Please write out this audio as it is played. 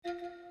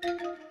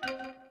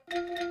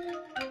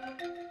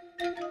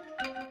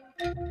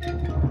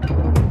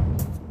Welcome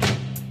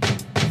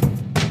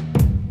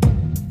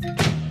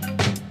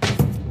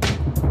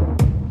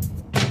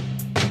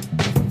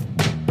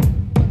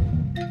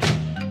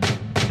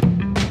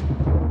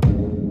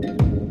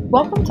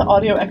to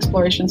Audio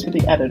Explorations with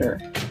the Editor,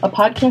 a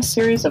podcast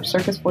series of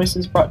circus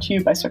voices brought to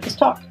you by Circus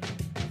Talk.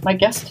 My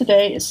guest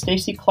today is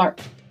Stacey Clark.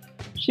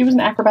 She was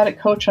an acrobatic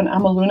coach on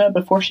Amaluna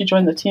before she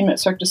joined the team at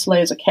Cirque du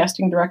Soleil as a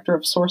casting director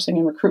of sourcing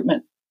and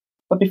recruitment.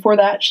 But before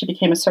that, she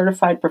became a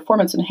certified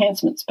performance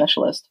enhancement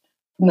specialist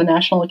from the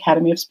National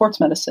Academy of Sports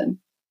Medicine.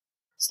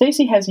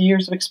 Stacey has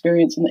years of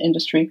experience in the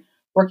industry,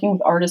 working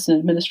with artists and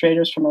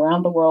administrators from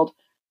around the world,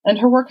 and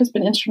her work has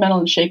been instrumental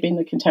in shaping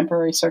the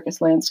contemporary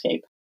circus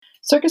landscape.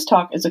 Circus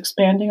Talk is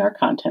expanding our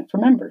content for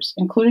members,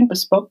 including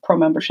bespoke pro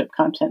membership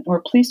content, and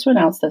we're pleased to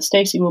announce that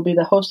Stacey will be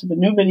the host of a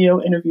new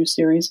video interview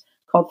series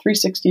called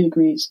 360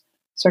 Degrees,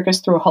 Circus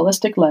Through a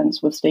Holistic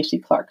Lens with Stacey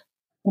Clark.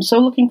 I'm so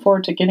looking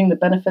forward to getting the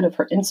benefit of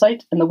her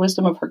insight and the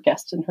wisdom of her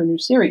guests in her new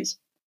series.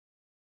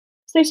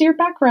 Stacey, your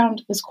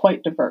background is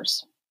quite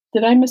diverse.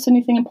 Did I miss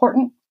anything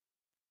important?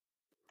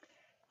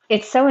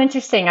 It's so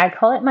interesting. I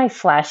call it my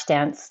flash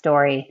dance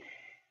story.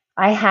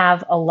 I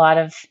have a lot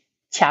of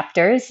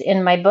chapters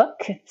in my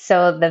book.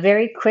 So the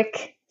very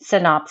quick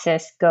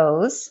synopsis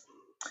goes,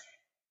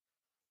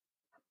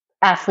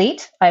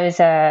 athlete. I was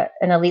an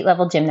elite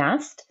level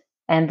gymnast.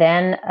 And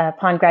then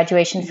upon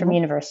graduation from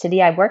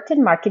university, I worked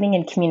in marketing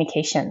and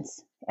communications.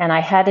 And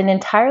I had an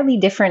entirely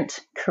different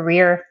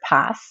career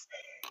path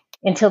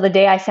until the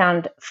day I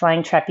found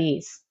flying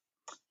trapeze.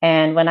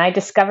 And when I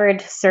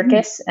discovered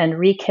circus and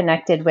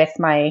reconnected with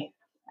my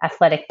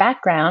athletic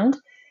background,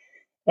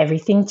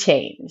 everything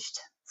changed.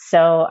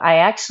 So I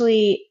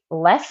actually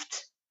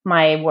left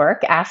my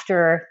work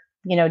after,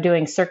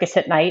 doing circus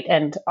at night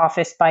and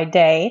office by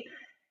day.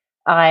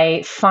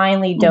 I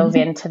finally dove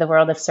into the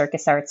world of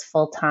circus arts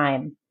full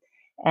time.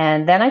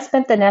 And then I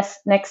spent the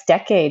next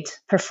decade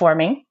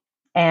performing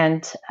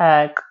and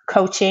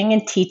coaching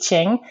and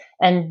teaching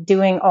and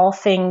doing all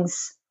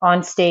things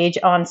on stage,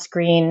 on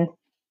screen,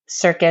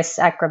 circus,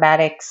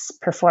 acrobatics,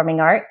 performing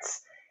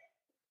arts.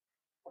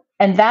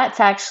 And that's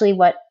actually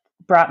what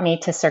brought me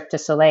to Cirque du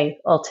Soleil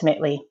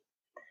ultimately.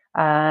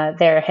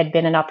 There had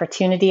been an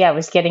opportunity. I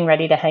was getting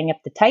ready to hang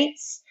up the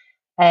tights,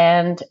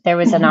 and there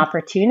was an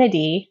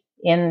opportunity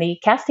in the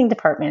casting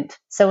department.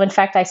 So in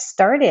fact, I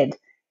started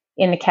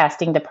in the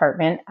casting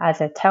department as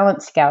a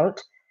talent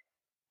scout.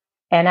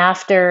 And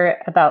after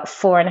about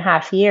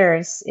 4.5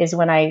 years is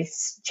when I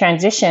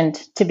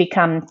transitioned to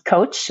become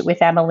coach with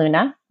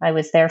Amaluna. I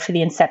was there for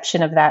the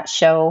inception of that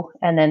show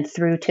and then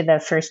through to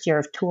the first year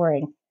of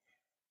touring.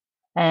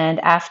 And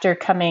after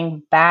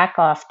coming back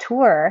off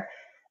tour,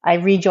 I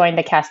rejoined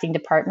the casting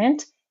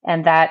department.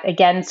 And that,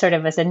 again, sort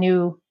of was a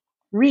new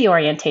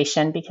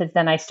reorientation because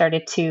then I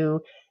started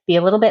to be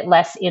a little bit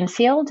less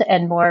infield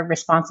and more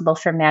responsible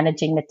for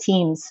managing the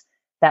teams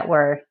that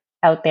were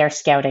out there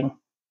scouting.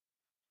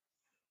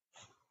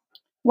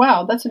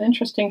 Wow, that's an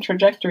interesting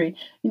trajectory.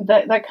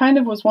 That kind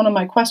of was one of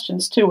my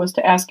questions, too, was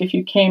to ask if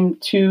you came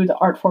to the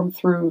art form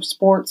through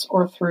sports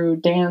or through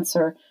dance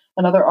or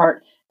another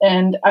art.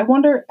 And I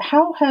wonder,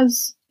 how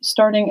has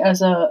starting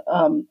as a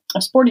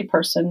sporty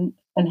person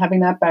and having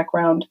that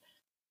background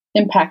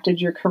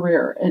impacted your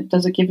career?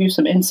 Does it give you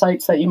some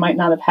insights that you might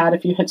not have had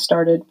if you had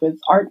started with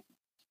art?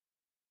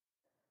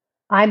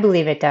 I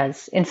believe it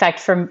does. In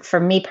fact, for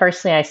me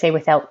personally, I say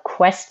without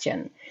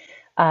question,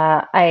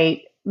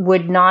 I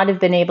would not have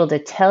been able to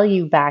tell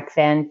you back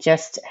then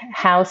just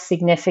how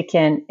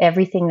significant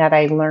everything that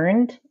I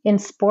learned in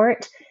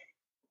sport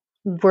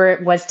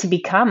was to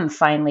become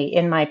finally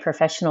in my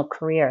professional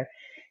career.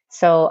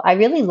 So I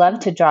really love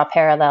to draw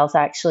parallels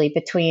actually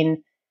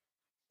between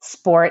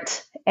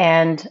sport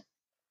and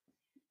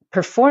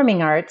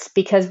performing arts,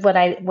 because what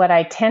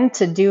I tend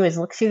to do is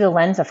look through the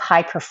lens of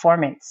high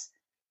performance.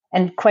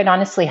 And quite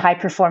honestly, high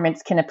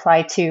performance can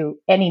apply to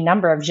any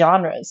number of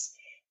genres.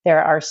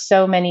 There are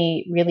so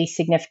many really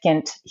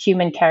significant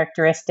human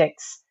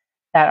characteristics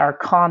that are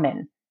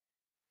common.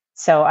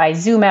 So I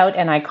zoom out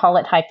and I call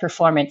it high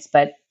performance,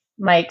 but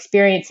my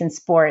experience in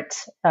sport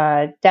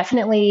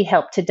definitely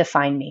helped to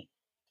define me.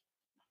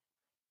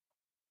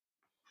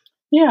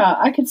 Yeah,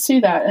 I could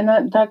see that. And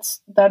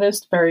that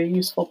is very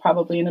useful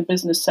probably in a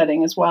business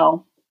setting as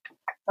well.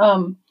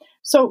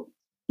 So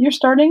you're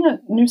starting a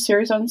new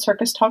series on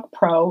Circus Talk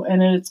Pro,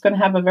 and it's going to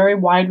have a very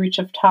wide reach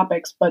of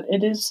topics, but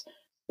it is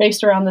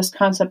based around this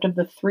concept of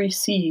the 3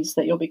 C's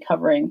that you'll be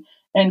covering.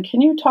 And can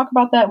you talk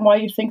about that and why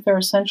you think they're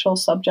essential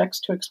subjects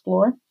to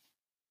explore?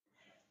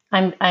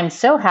 I'm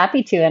so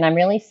happy to, and I'm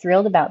really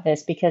thrilled about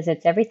this because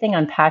it's everything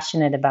I'm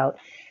passionate about.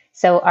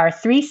 So our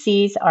 3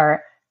 C's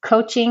are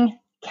coaching,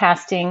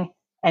 casting,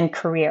 and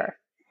career.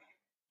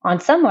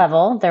 On some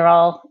level, they're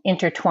all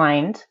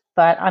intertwined,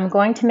 but I'm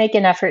going to make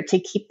an effort to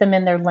keep them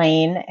in their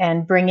lane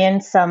and bring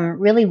in some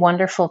really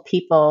wonderful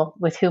people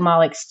with whom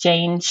I'll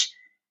exchange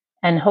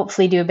and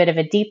hopefully do a bit of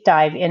a deep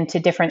dive into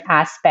different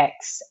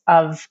aspects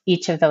of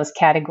each of those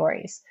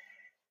categories.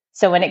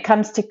 So when it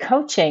comes to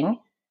coaching,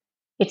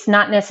 it's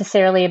not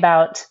necessarily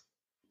about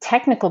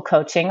technical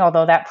coaching,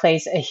 although that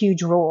plays a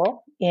huge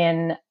role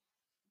in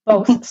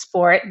both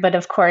sport, but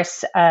of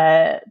course,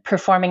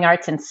 performing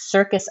arts and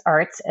circus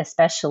arts,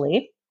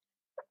 especially,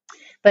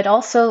 but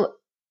also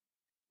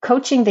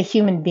coaching the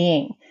human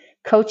being,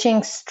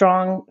 coaching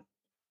strong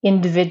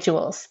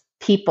individuals,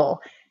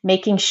 people,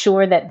 making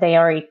sure that they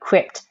are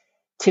equipped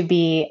to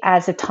be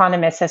as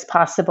autonomous as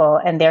possible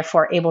and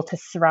therefore able to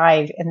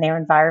thrive in their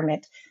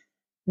environment.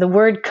 The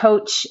word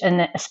coach,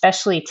 and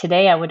especially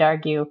today, I would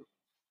argue,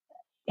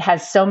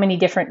 has so many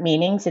different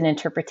meanings and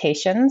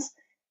interpretations.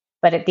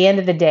 But at the end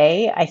of the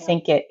day, I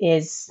think it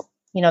is,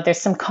 there's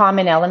some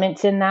common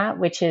elements in that,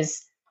 which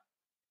is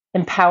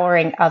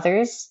empowering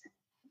others,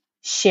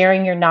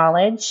 sharing your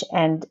knowledge,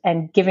 and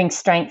giving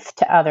strength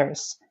to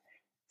others.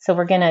 So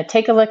we're going to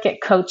take a look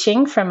at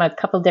coaching from a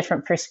couple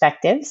different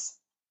perspectives.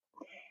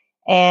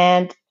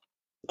 And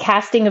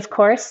casting, of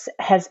course,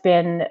 has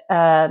been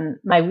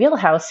my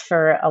wheelhouse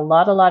for a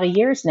lot of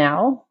years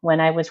now when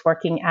I was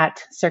working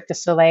at Cirque du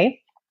Soleil.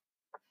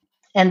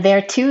 And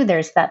there too,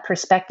 there's that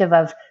perspective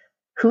of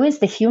who is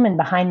the human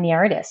behind the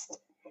artist?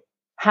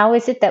 How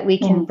is it that we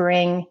can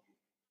bring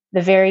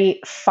the very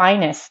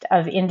finest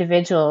of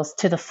individuals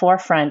to the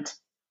forefront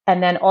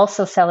and then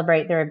also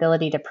celebrate their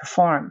ability to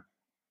perform?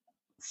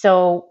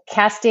 So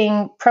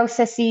casting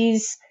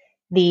processes,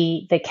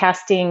 the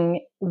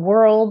casting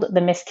world,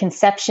 the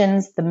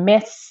misconceptions, the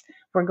myths,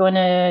 we're going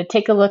to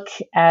take a look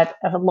at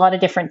a lot of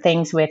different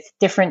things with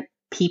different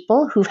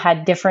people who've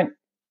had different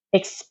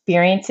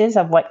experiences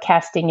of what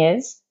casting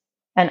is,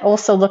 and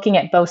also looking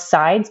at both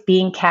sides,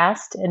 being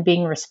cast and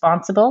being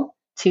responsible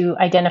to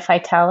identify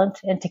talent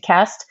and to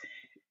cast.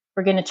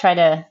 We're going to try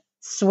to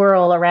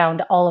swirl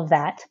around all of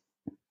that.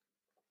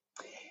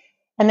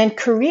 And then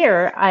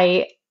career,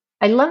 I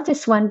love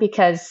this one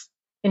because,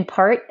 in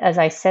part, as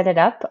I set it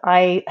up,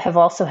 I have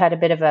also had a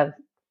bit of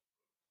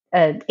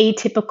an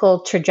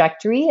atypical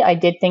trajectory. I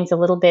did things a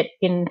little bit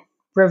in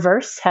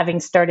reverse,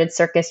 having started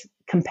circus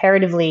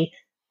comparatively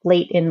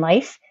late in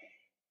life.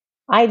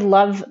 I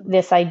love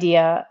this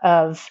idea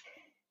of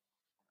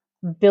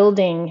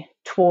building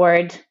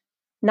toward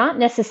not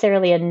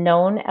necessarily a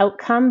known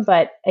outcome,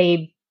 but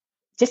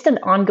just an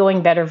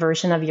ongoing better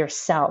version of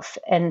yourself.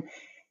 And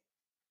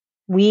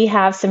we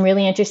have some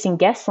really interesting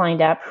guests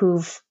lined up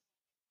who've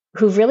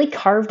really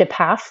carved a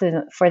path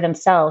for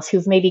themselves,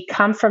 who've maybe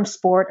come from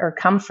sport or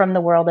come from the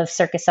world of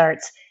circus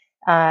arts,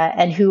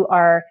 and who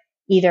are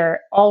either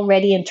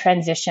already in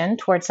transition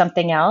towards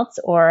something else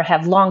or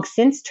have long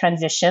since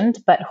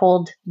transitioned, but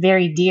hold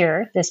very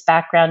dear this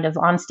background of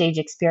onstage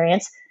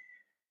experience.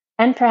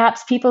 And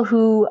perhaps people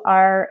who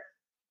are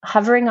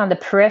hovering on the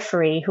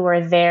periphery, who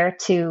are there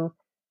to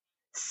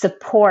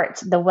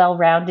support the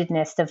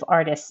well-roundedness of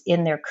artists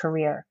in their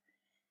career.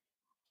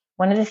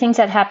 One of the things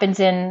that happens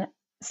in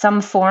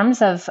some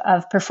forms of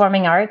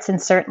performing arts,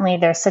 and certainly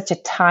there's such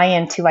a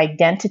tie-in to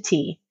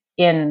identity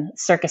in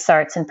circus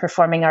arts and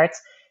performing arts,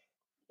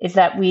 is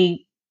that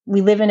we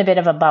live in a bit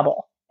of a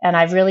bubble. And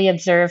I've really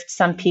observed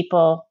some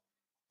people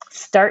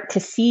start to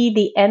see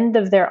the end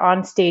of their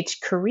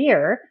onstage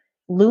career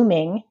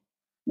looming,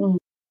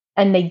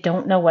 and they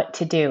don't know what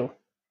to do.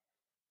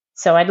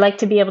 So I'd like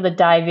to be able to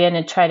dive in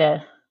and try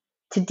to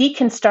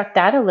deconstruct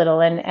that a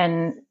little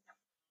and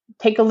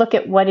take a look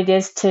at what it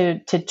is to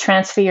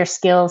transfer your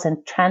skills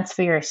and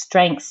transfer your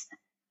strengths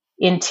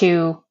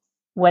into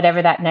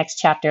whatever that next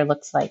chapter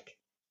looks like.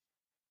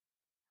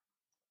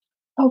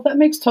 Oh, that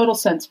makes total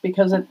sense,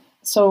 because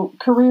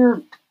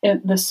career,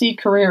 the C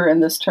career in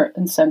this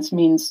sense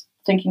means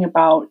thinking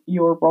about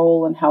your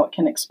role and how it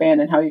can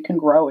expand and how you can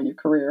grow in your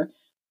career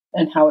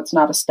and how it's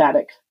not a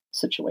static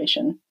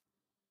situation.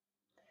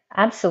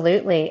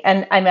 Absolutely.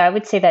 And I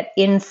would say that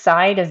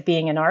inside of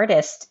being an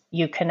artist,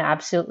 you can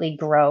absolutely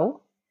grow.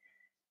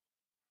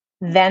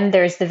 Then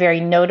there's the very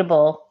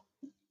notable,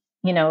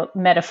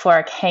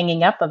 metaphoric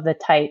hanging up of the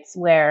tights,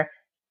 where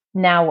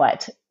now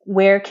what?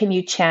 Where can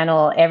you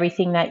channel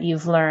everything that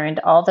you've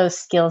learned, all those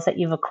skills that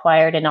you've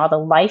acquired and all the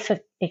life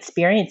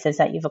experiences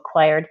that you've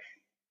acquired?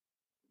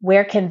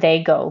 Where can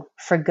they go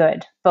for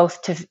good,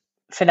 both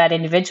for that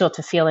individual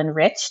to feel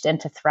enriched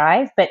and to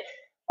thrive, but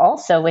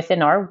also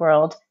within our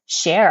world,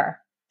 share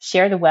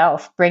the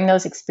wealth, bring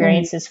those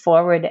experiences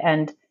forward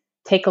and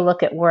take a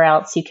look at where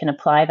else you can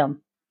apply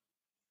them.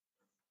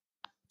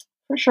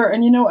 For sure.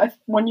 And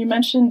when you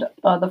mentioned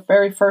the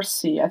very first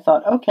C, I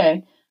thought,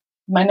 okay,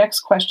 my next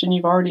question,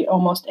 you've already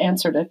almost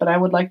answered it, but I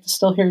would like to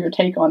still hear your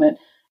take on it.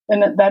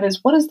 And that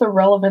is, what is the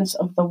relevance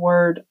of the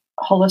word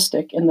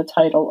holistic in the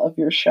title of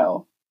your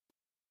show?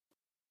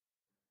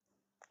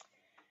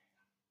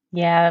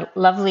 Yeah,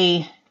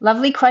 lovely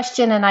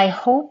question. And I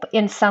hope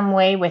in some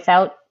way,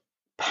 without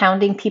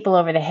pounding people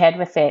over the head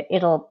with it,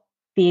 it'll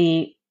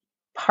be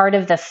part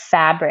of the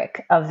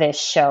fabric of this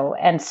show.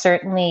 And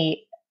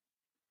certainly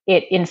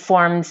it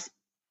informs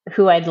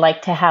who I'd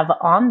like to have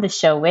on the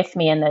show with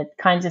me and the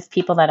kinds of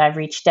people that I've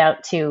reached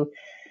out to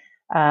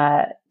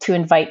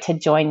invite to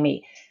join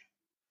me.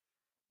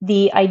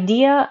 The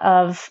idea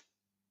of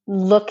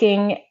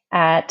looking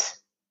at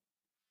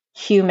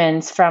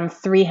humans from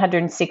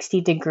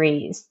 360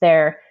 degrees,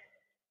 their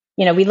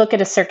we look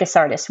at a circus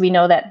artist. We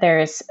know that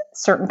there's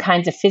certain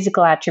kinds of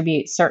physical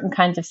attributes, certain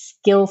kinds of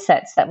skill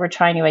sets that we're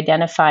trying to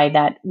identify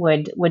that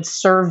would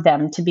serve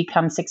them to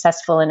become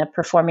successful in a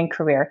performing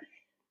career.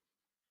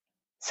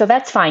 So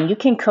that's fine. You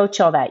can coach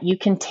all that. You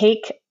can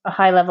take a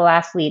high-level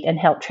athlete and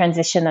help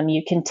transition them.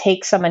 You can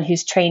take someone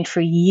who's trained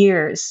for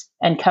years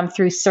and come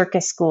through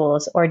circus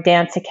schools or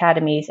dance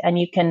academies, and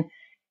you can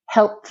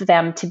help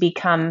them to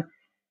become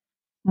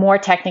more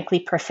technically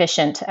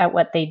proficient at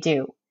what they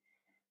do.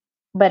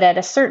 But at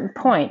a certain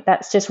point,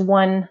 that's just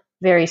one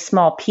very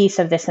small piece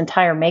of this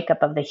entire makeup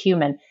of the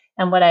human.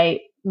 And what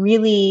I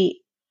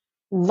really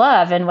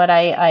love and what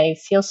I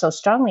feel so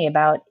strongly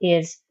about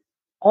is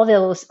all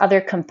those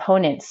other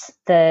components,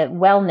 the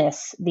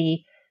wellness, the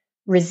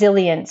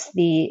resilience,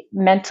 the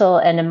mental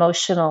and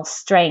emotional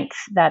strength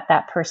that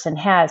that person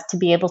has to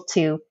be able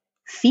to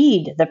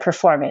feed the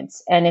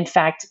performance and, in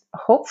fact,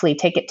 hopefully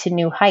take it to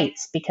new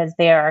heights because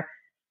they are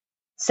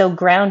so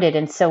grounded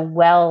and so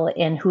well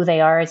in who they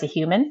are as a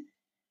human.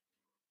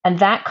 And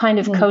that kind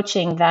of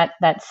coaching,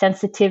 that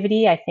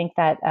sensitivity, I think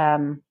that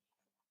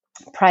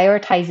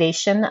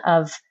prioritization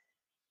of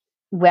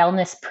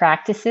wellness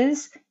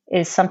practices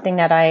is something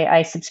that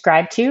I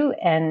subscribe to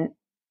and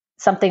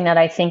something that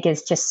I think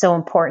is just so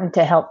important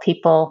to help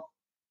people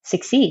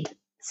succeed,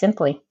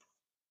 simply.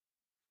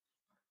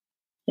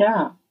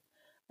 Yeah.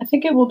 I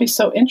think it will be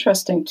so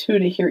interesting, too,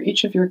 to hear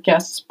each of your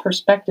guests'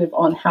 perspective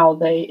on how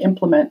they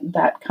implement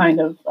that kind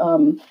of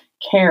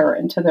care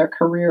into their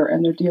career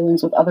and their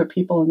dealings with other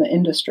people in the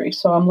industry.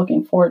 So I'm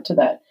looking forward to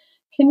that.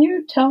 Can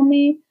you tell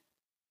me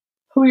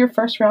who your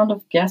first round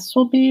of guests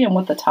will be and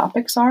what the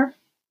topics are?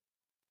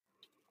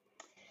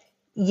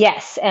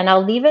 Yes, and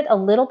I'll leave it a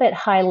little bit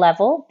high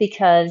level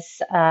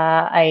because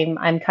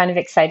I'm kind of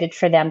excited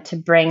for them to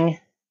bring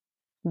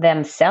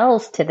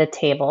themselves to the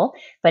table.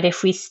 But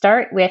if we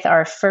start with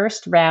our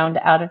first round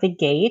out of the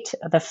gate,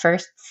 the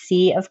first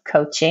C of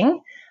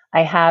coaching,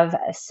 I have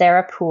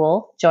Sarah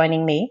Poole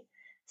joining me.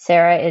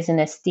 Sarah is an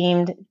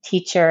esteemed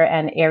teacher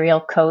and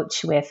aerial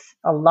coach with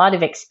a lot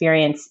of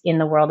experience in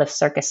the world of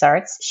circus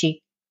arts.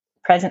 She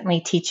presently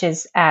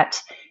teaches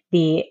at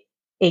the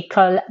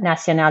École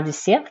Nationale du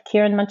Cirque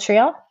here in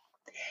Montreal.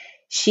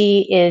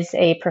 She is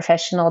a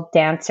professional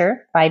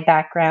dancer by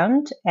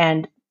background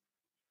and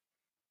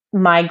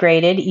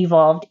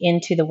evolved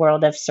into the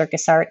world of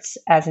circus arts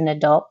as an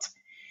adult.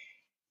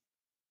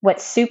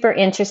 What's super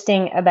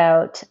interesting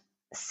about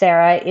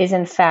Sarah is,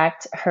 in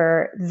fact,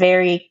 her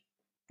very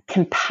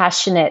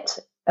compassionate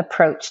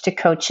approach to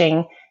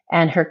coaching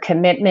and her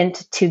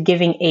commitment to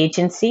giving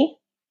agency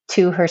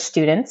to her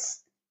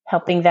students,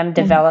 helping them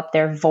develop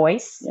their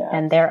voice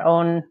and their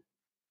own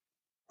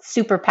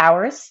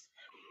superpowers.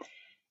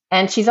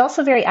 And she's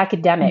also very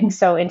academic.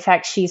 So, in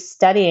fact, she's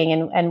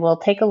studying, and we'll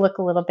take a look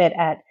a little bit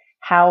at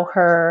how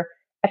her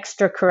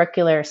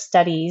extracurricular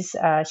studies,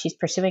 she's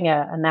pursuing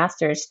a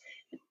master's,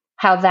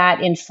 how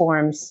that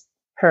informs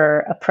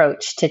her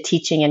approach to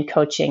teaching and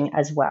coaching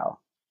as well.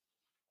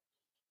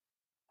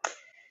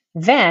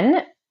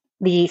 Then,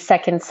 the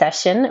second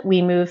session,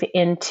 we move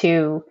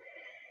into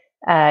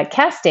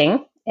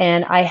casting,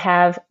 and I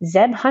have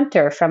Zeb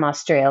Hunter from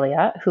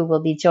Australia who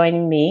will be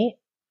joining me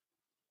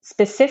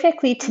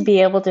specifically to be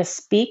able to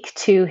speak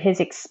to his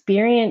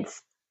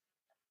experience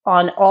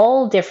on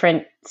all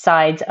different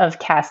sides of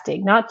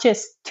casting, not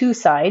just two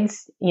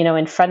sides,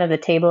 in front of the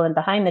table and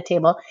behind the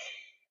table.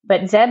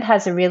 But Zeb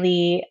has a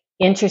really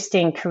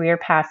interesting career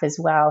path as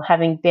well.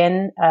 Having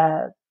been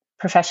a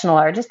professional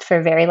artist for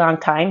a very long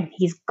time,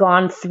 he's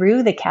gone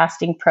through the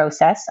casting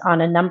process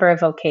on a number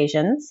of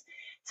occasions.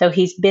 So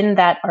he's been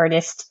that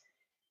artist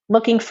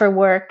looking for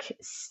work,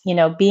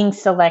 being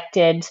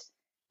selected,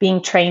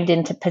 being trained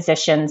into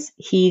positions.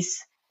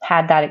 He's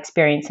had that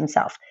experience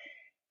himself.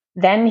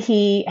 Then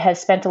he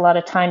has spent a lot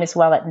of time as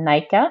well at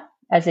NICA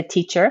as a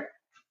teacher,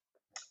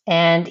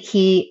 and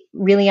he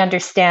really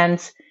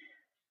understands,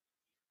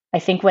 I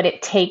think, what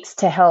it takes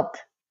to help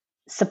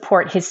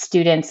support his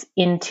students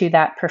into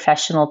that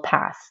professional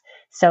path.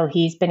 So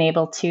he's been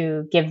able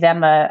to give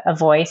them a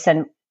voice,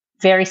 and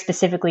very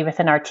specifically with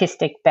an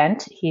artistic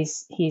bent.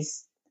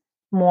 He's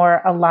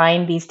more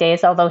aligned these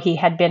days, although he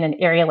had been an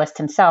aerialist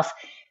himself.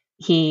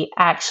 He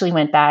actually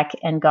went back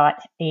and got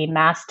a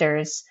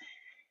master's.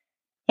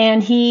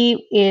 And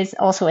he is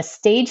also a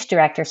stage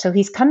director. So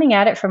he's coming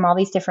at it from all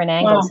these different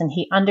angles, and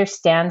he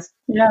understands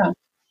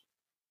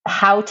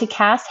how to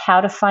cast,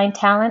 how to find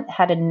talent,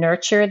 how to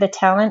nurture the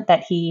talent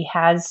that he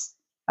has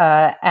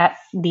at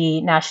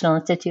the National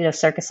Institute of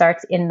Circus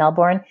Arts in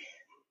Melbourne.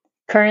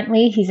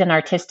 Currently, he's an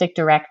artistic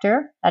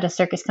director at a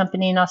circus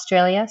company in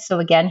Australia. So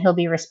again, he'll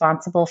be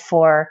responsible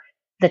for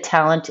the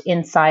talent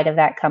inside of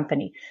that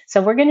company.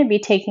 So we're going to be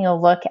taking a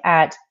look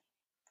at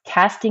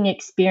casting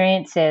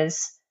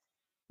experiences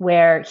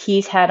where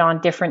he's had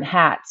on different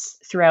hats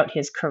throughout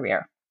his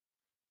career.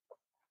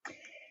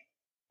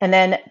 And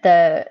then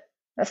the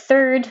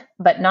third,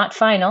 but not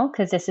final,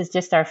 because this is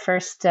just our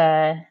first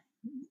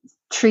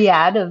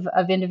triad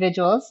of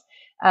individuals,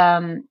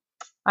 I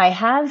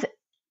have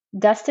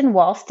Dustin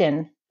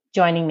Walston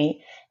joining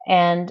me.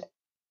 And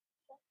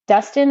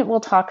Dustin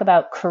will talk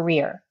about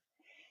career.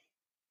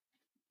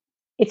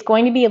 It's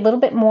going to be a little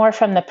bit more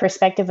from the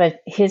perspective of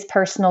his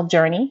personal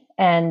journey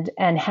and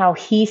how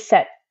he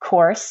set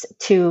course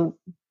to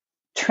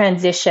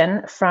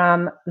transition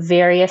from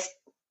various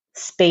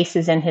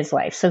spaces in his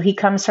life. So he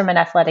comes from an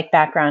athletic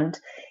background.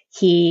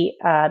 He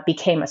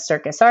became a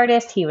circus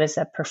artist. He was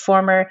a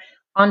performer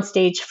on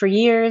stage for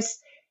years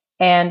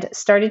and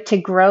started to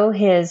grow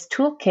his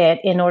toolkit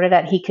in order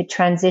that he could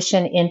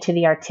transition into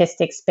the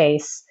artistic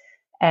space.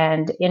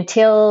 And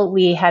until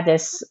we had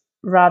this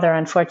rather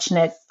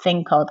unfortunate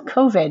thing called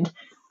COVID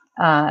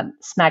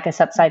smack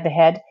us upside the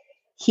head,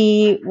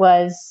 he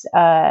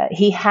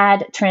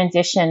had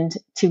transitioned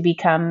to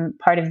become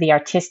part of the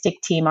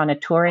artistic team on a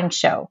touring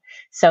show.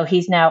 So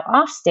he's now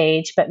off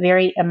stage, but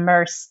very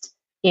immersed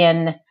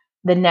in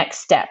the next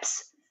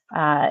steps,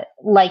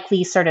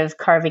 likely sort of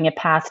carving a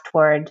path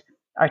toward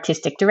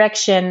artistic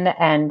direction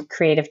and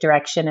creative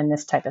direction and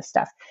this type of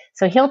stuff.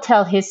 So he'll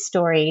tell his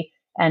story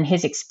and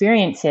his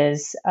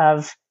experiences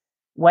of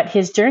what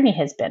his journey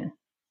has been.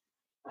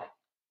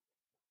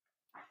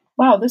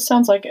 Wow, this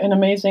sounds like an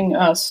amazing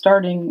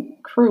starting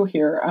crew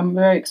here. I'm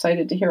very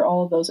excited to hear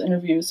all of those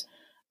interviews.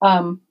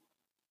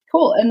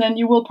 Cool. And then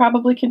you will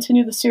probably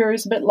continue the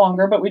series a bit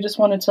longer, but we just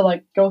wanted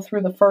to go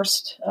through the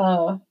first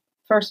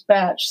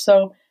batch.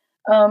 So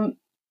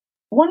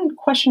one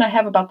question I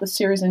have about the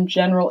series in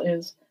general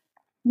is,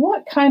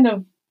 what kind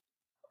of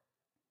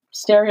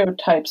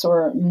stereotypes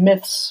or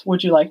myths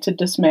would you like to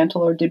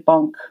dismantle or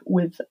debunk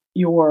with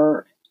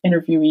your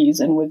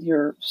interviewees and with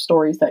your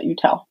stories that you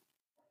tell?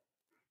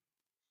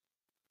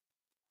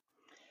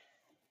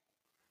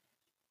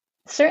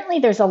 Certainly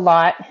there's a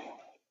lot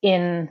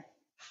in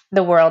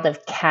the world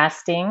of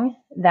casting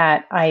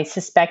that I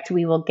suspect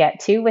we will get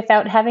to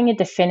without having a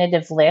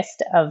definitive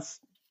list of,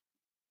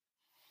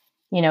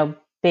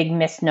 big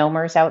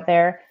misnomers out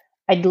there.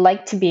 I'd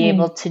like to be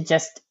able to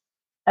just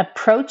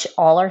approach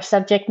all our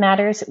subject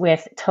matters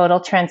with total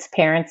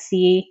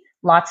transparency,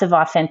 lots of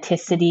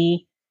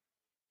authenticity,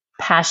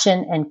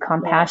 passion, and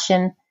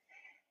compassion.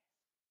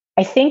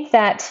 I think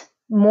that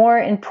more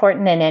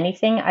important than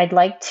anything, I'd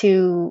like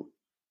to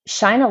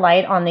shine a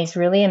light on these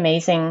really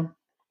amazing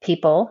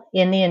people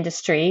in the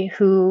industry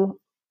who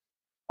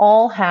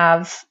all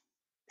have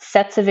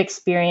sets of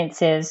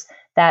experiences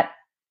that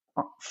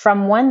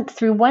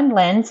through one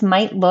lens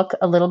might look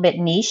a little bit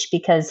niche,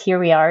 because here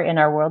we are in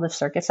our world of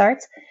circus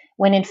arts,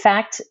 when in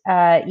fact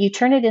you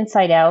turn it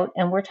inside out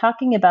and we're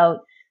talking about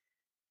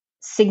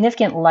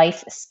significant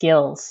life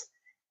skills.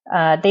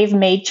 They've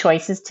made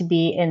choices to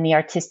be in the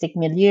artistic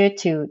milieu,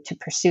 to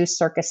pursue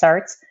circus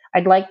arts.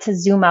 I'd like to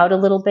zoom out a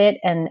little bit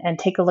and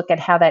take a look at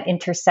how that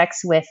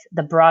intersects with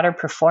the broader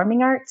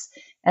performing arts.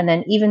 And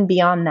then even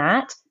beyond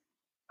that,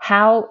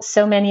 how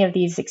so many of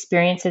these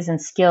experiences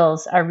and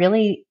skills are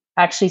really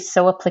actually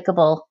so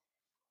applicable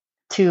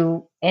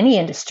to any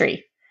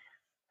industry.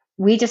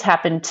 We just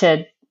happen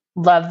to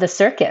love the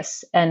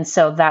circus. And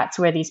so that's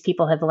where these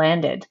people have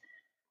landed.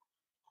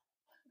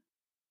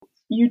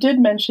 You did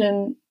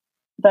mention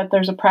that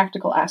there's a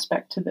practical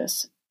aspect to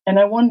this. And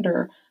I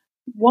wonder,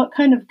 what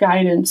kind of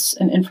guidance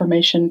and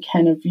information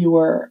can a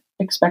viewer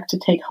expect to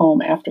take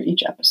home after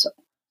each episode?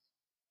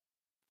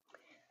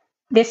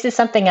 This is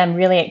something I'm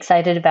really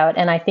excited about,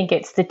 and I think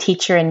it's the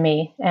teacher in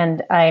me,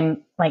 and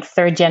I'm like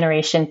third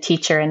generation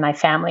teacher in my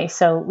family.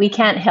 So we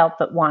can't help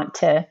but want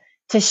to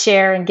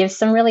share and give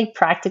some really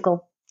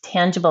practical,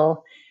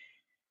 tangible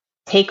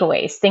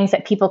takeaways, things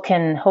that people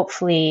can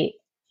hopefully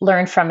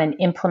learn from and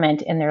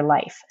implement in their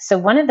life. So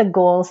one of the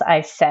goals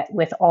I've set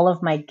with all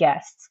of my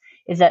guests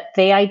is that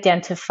they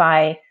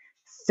identify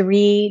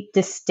 3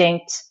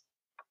 distinct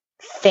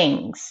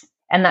things.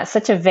 And that's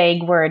such a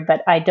vague word,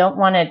 but I don't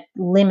want to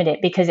limit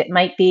it, because it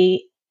might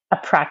be a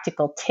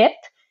practical tip.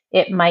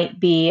 It might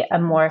be a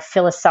more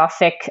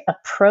philosophic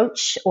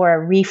approach or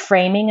a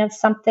reframing of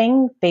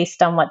something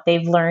based on what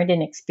they've learned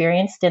and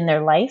experienced in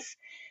their life.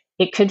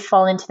 It could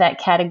fall into that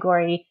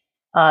category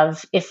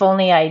of, if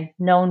only I'd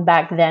known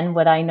back then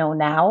what I know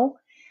now.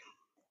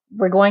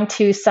 We're going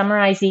to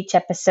summarize each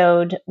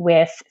episode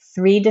with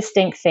 3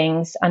 distinct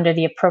things under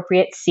the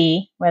appropriate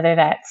C, whether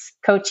that's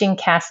coaching,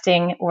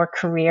 casting, or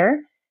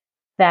career,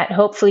 that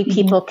hopefully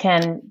people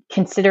can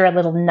consider a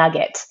little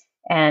nugget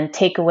and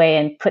take away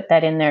and put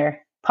that in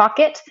their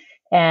pocket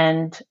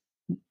and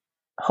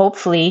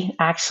hopefully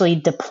actually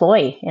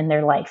deploy in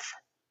their life.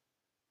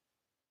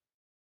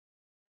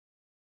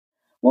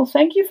 Well,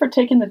 thank you for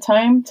taking the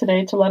time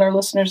today to let our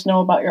listeners know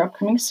about your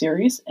upcoming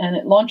series, and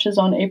it launches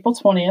on April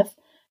 20th.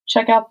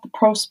 Check out the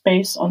Pro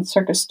Space on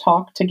Circus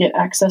Talk to get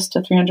access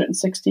to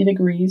 360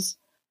 degrees.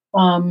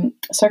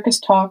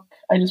 Circus Talk,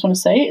 I just want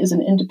to say, is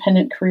an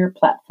independent career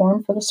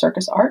platform for the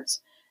circus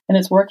arts, and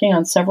it's working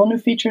on several new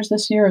features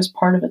this year as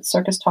part of its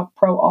Circus Talk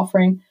Pro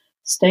offering.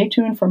 Stay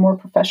tuned for more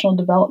professional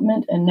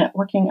development and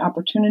networking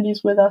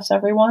opportunities with us,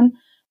 everyone.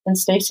 And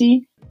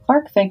Stacey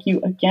Clark, thank you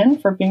again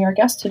for being our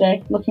guest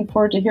today. Looking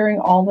forward to hearing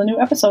all the new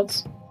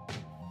episodes.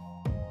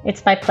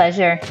 It's my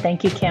pleasure.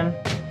 Thank you, Kim.